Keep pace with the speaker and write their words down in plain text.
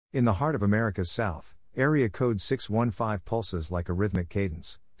In the heart of America's South, area code 615 pulses like a rhythmic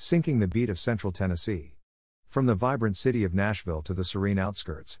cadence, syncing the beat of Central Tennessee. From the vibrant city of Nashville to the serene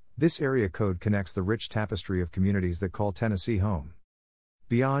outskirts, this area code connects the rich tapestry of communities that call Tennessee home.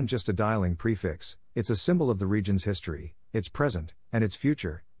 Beyond just a dialing prefix, it's a symbol of the region's history, its present, and its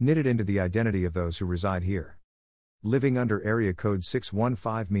future, knitted into the identity of those who reside here. Living under area code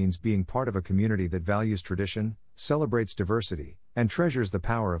 615 means being part of a community that values tradition, celebrates diversity, and treasures the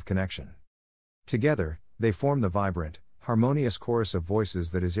power of connection. Together, they form the vibrant, harmonious chorus of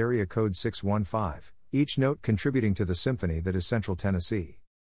voices that is area code 615, each note contributing to the symphony that is Central Tennessee.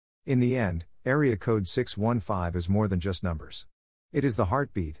 In the end, area code 615 is more than just numbers. It is the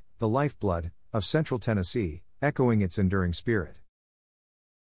heartbeat, the lifeblood, of Central Tennessee, echoing its enduring spirit.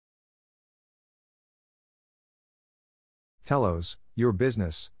 Teloz, your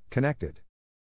business, connected.